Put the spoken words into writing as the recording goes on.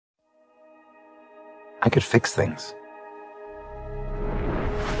I could fix things.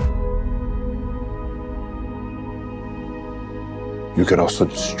 You could also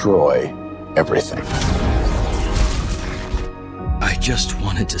destroy everything. I just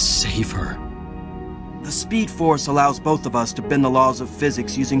wanted to save her. The Speed Force allows both of us to bend the laws of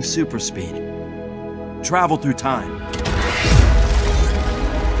physics using super speed. Travel through time.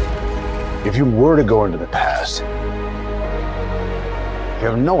 If you were to go into the past, you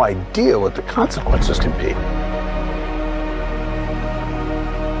have no idea what the consequences can be.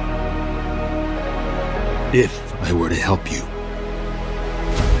 If I were to help you,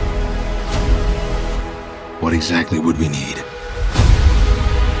 what exactly would we need?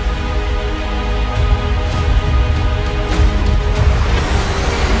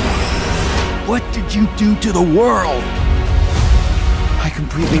 What did you do to the world? I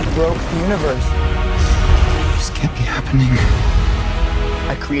completely broke the universe. This can't be happening.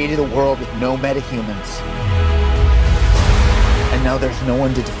 I created a world with no metahumans. And now there's no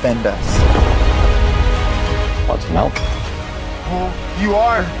one to defend us. Want some help? Oh, you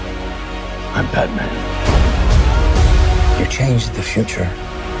are? I'm Batman. You changed the future.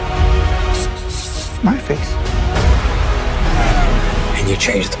 My face. And you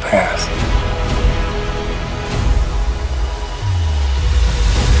changed the past.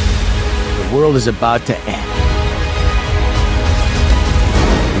 The world is about to end.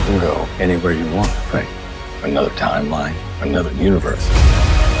 You can go anywhere you want, right? Another timeline, another universe.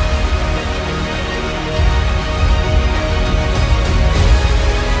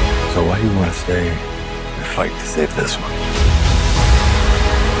 So why do you want to stay and fight to save this one?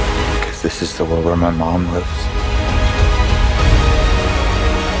 Because this is the world where my mom lives.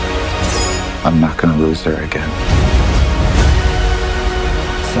 I'm not gonna lose her again.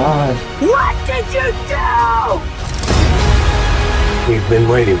 Zod. What did you do? We've been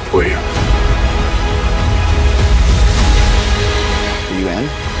waiting for you. Are you in?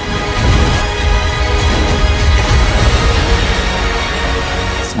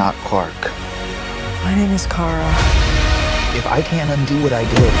 It's not Clark. My name is Kara. If I can't undo what I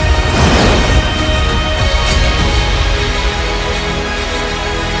did,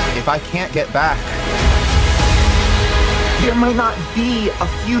 if I can't get back, there might not be a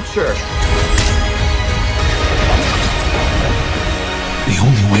future. The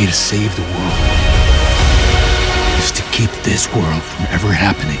only way to save the world is to keep this world from ever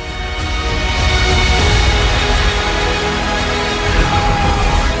happening.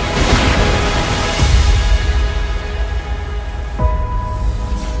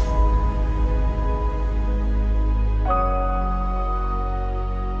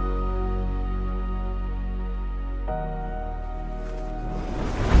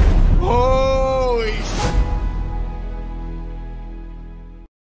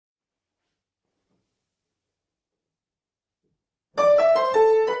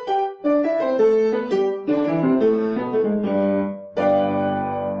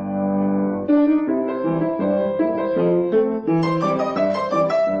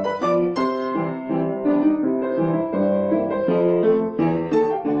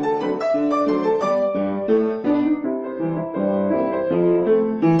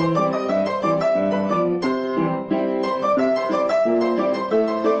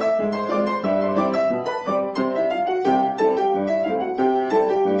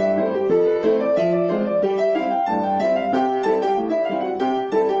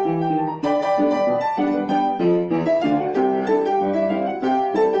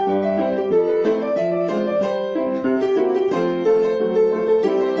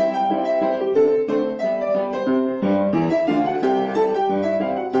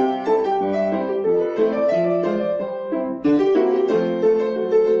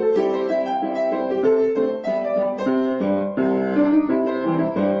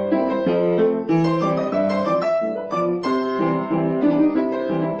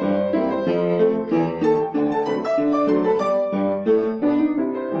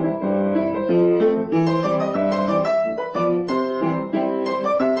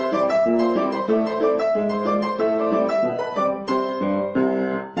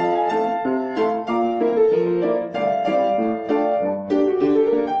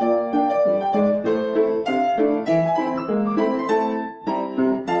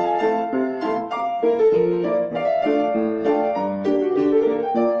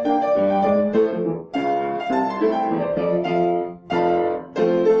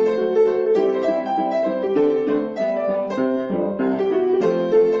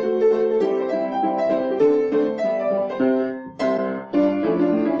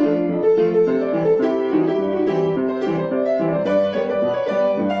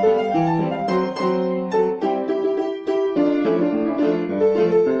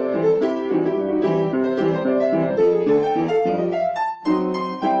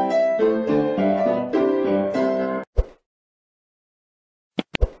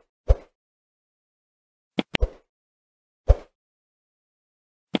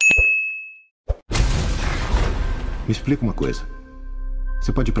 Me explica uma coisa.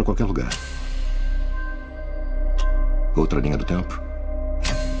 Você pode ir pra qualquer lugar. Outra linha do tempo.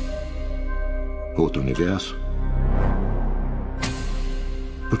 Outro universo.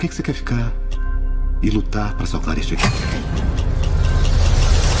 Por que você quer ficar e lutar pra salvar este aqui?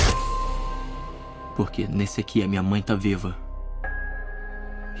 Porque nesse aqui a minha mãe tá viva.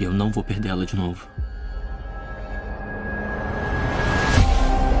 E eu não vou perder ela de novo.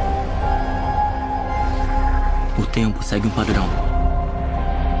 O tempo segue um padrão.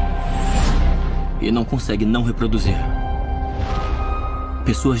 E não consegue não reproduzir.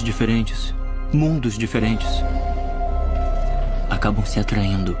 Pessoas diferentes, mundos diferentes, acabam se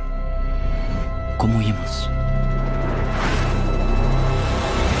atraindo como ímãs.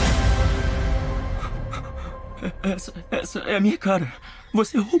 Essa é a minha cara.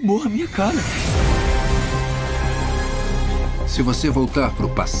 Você roubou a minha cara. Se você voltar para o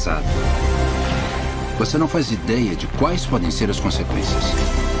passado, você não faz ideia de quais podem ser as consequências.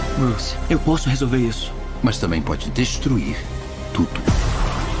 Bruce, eu posso resolver isso. Mas também pode destruir tudo.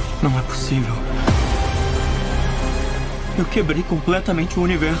 Não é possível. Eu quebrei completamente o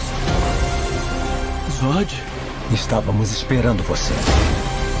universo. Zod. Estávamos esperando você.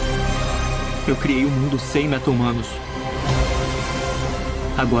 Eu criei um mundo sem meta-humanos.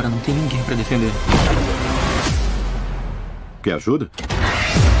 Agora não tem ninguém pra defender. Quer ajuda?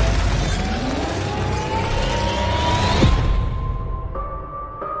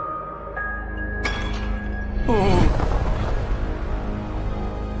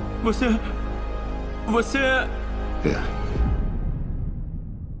 Você... É.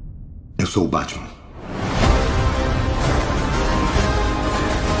 Eu sou o Batman.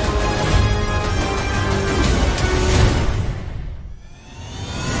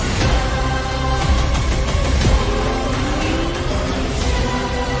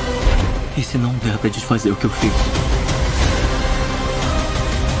 E se não der pra desfazer o que eu fiz?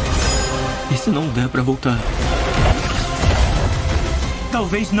 E se não der pra voltar?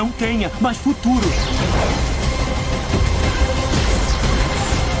 Talvez não tenha mais futuro.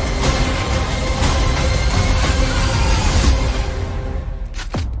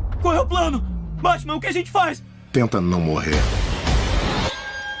 Qual é o plano? Batman, o que a gente faz? Tenta não morrer.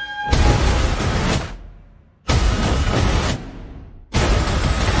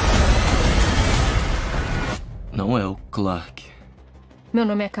 Não é o Clark. Meu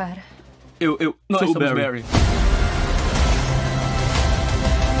nome é Kara. Nós Sou o somos Barry.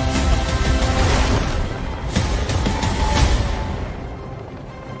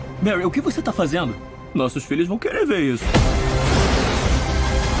 Barry, o que você tá fazendo? Nossos filhos vão querer ver isso.